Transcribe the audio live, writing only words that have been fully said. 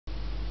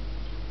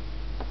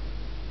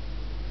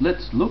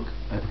let's look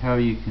at how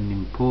you can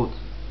import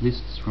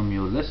lists from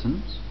your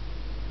lessons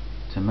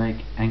to make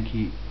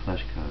Anki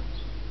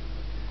flashcards.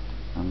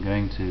 I'm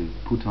going to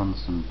put on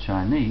some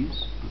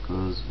Chinese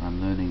because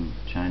I'm learning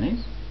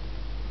Chinese.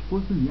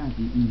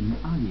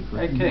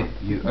 Okay,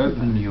 you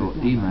open your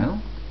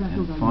email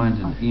and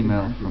find an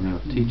email from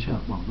your teacher.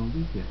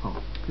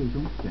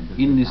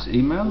 In this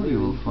email you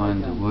will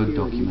find a Word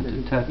document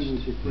attached.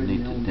 You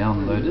need to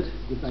download it.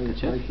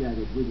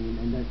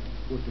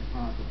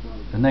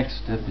 The next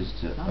step is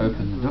to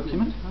open the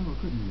document.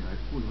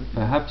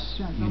 Perhaps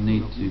you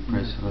need to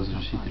press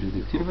разрешить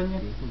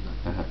редактирование,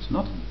 perhaps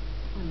not.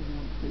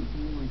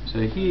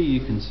 So here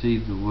you can see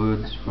the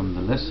words from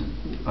the lesson.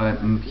 I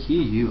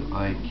hear you,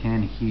 I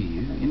can hear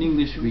you. In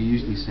English we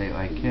usually say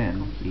I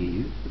can hear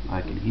you,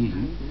 I can hear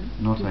you,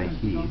 not I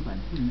hear you.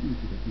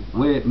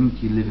 Where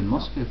you live in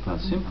Moscow,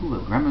 past simple, a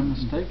grammar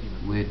mistake.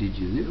 Where did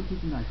you live?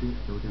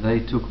 They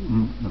took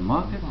the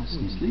market,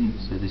 снесли,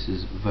 so this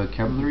is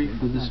vocabulary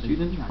for the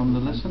student from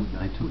the lesson.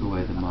 They took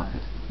away the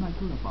market.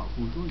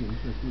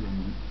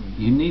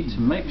 You need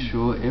to make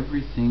sure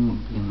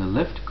everything in the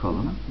left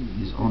column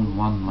is on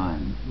one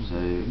line.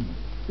 So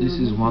this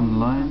is one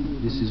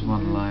line, this is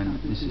one line,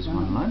 this is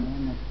one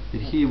line, but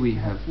here we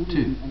have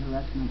two.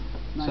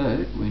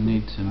 So we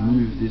need to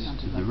move this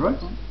to the right,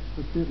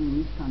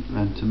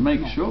 and to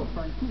make sure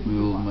we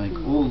will make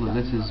all the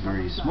letters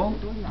very small,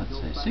 let's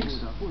say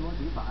 6.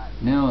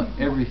 Now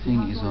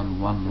everything is on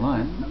one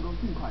line.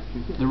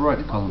 The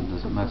right column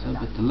doesn't matter,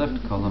 but the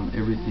left column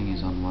everything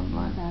is on one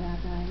line.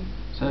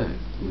 So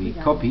we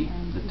copy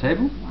the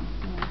table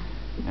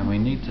and we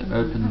need to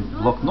open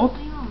Blocknote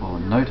or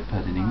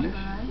Notepad in English.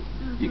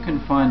 You can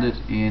find it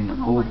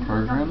in all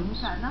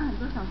programs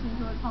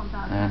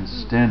and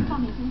standard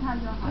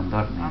and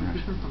button in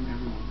Russian.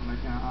 So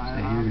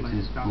here it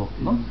is,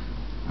 Blocknote,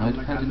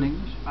 Notepad in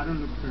English.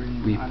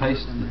 We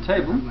paste the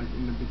table.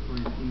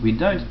 We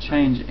don't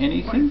change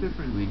anything,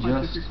 we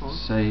just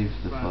save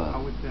the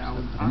file.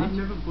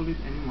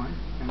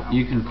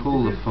 You can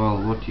call the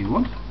file what you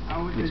want.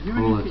 Let's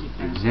call it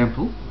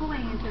example,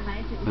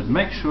 but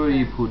make sure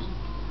you put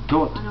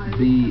 .bat at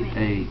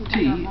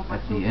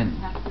the end.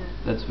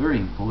 That's very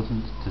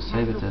important to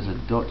save it as a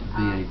 .bat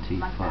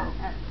file.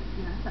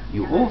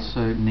 You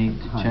also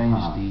need to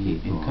change the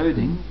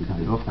encoding,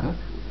 codirovka,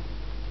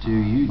 to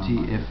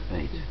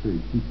UTF-8.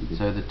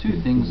 So the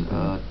two things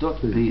are .bat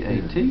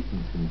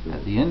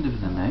at the end of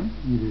the name,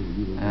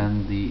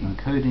 and the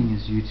encoding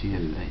is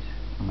UTF-8.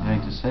 I'm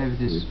going to save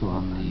this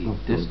on the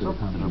desktop,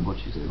 the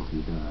рабочий стол.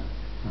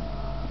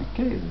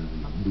 Okay.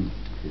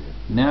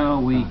 Now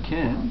we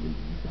can,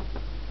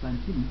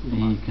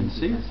 you can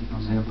see it,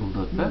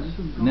 example.bat.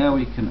 Now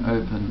we can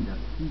open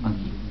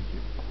Anki.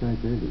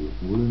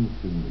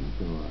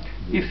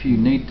 If you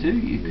need to,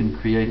 you can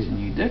create a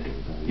new deck.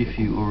 If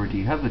you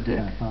already have a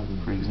deck,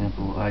 for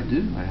example I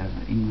do, I have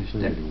an English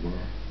deck,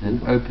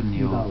 then open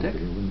your deck.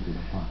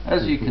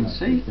 As you can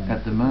see,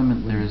 at the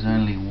moment there is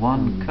only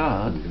one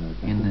card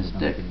in this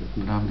deck,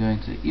 but I'm going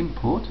to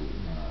import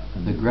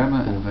the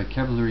grammar and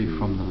vocabulary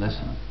from the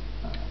lesson.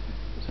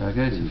 So I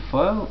go to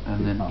File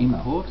and then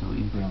Import or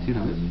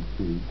Importировать,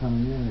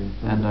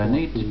 and I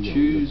need to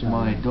choose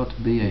my .bat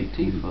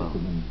file. So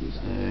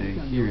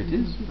here it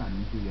is,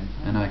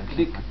 and I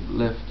click the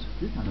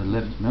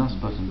left mouse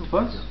button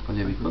twice,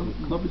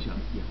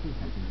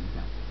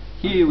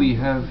 Here we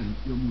have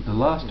the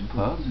last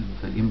part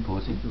for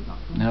importing.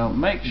 Now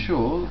make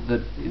sure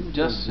that it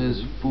just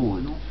says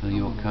forward for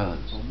your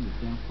cards.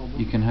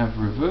 You can have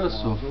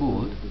reverse or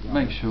forward,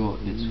 make sure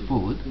it's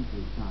forward,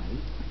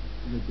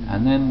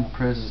 and then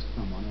press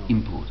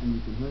import.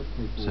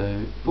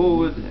 So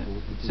forward,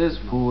 it says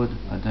forward,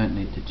 I don't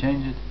need to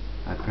change it,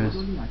 I press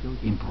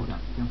import.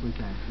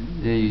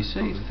 There you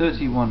see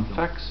 31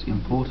 facts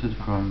imported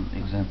from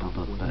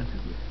example.bat,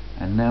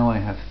 and now I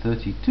have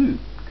 32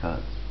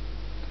 cards.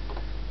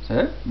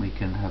 So we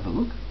can have a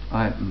look.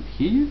 I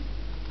hear you,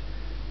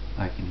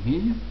 I can hear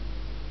you,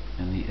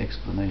 and the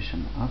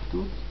explanation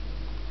afterwards.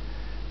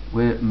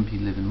 Where you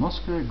live in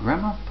Moscow,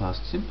 grammar,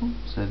 past simple,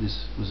 so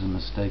this was a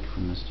mistake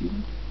from the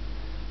student.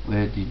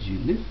 Where did you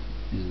live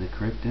is the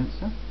correct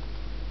answer.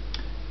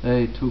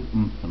 They took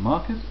the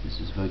market, this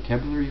is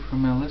vocabulary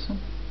from our lesson.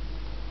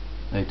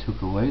 They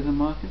took away the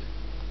market.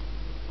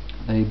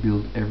 They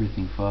build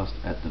everything fast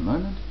at the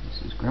moment,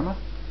 this is grammar,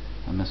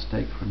 a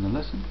mistake from the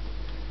lesson.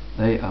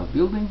 They are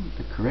building,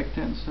 the correct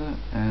answer,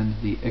 and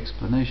the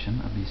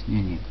explanation,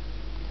 объяснение.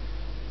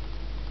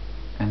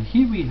 And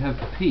here we have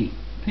P.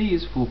 P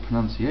is for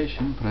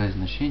pronunciation,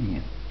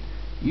 произношение.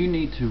 You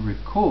need to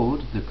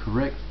record the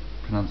correct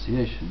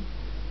pronunciation,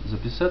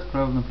 записать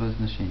правильное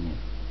произношение.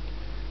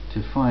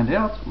 To find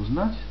out,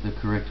 узнать the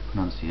correct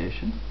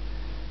pronunciation,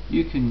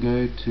 you can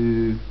go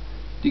to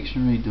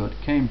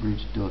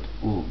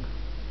dictionary.cambridge.org.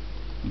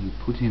 You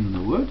put in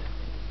the word,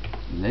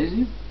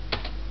 lazy,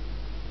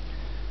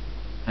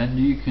 and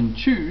you can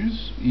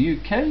choose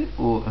UK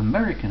or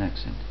American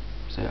accent.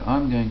 So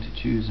I'm going to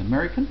choose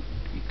American.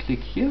 You click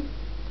here.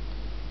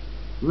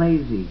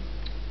 Lazy.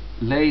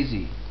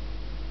 Lazy.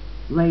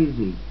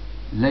 Lazy.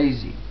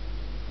 Lazy.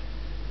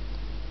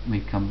 we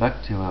come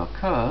back to our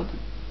card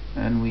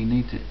and we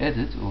need to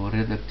edit or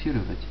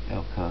редактировать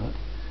our card.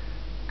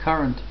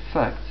 Current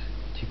fact,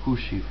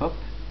 текущий факт,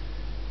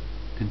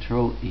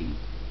 Control E.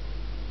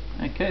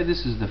 Okay,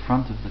 this is the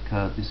front of the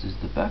card, this is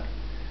the back.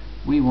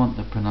 We want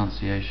the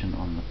pronunciation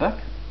on the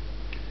back.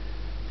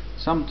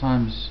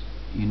 Sometimes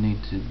you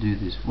need to do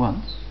this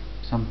once,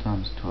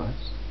 sometimes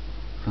twice,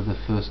 for the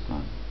first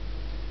time.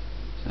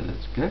 So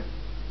let's go.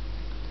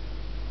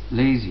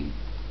 Lazy.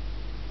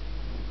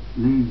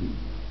 Lazy.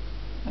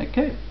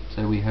 Okay,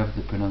 so we have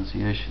the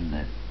pronunciation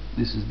there.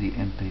 This is the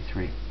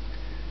MP3.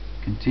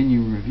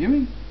 Continue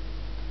reviewing.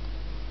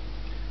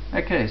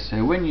 Okay,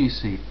 so when you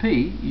see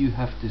P, you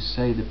have to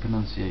say the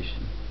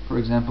pronunciation. For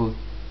example,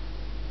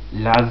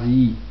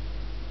 lazy.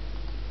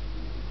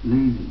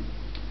 Lazy.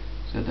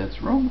 So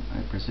that's wrong.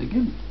 I press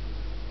again.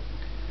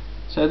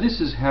 So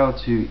this is how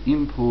to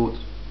import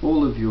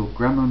all of your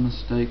grammar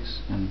mistakes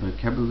and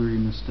vocabulary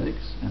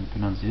mistakes and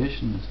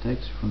pronunciation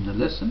mistakes from the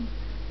lesson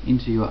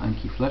into your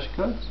Anki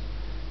flashcards,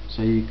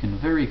 so you can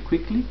very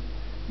quickly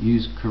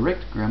use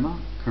correct grammar,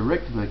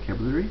 correct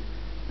vocabulary,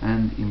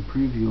 and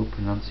improve your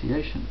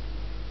pronunciation.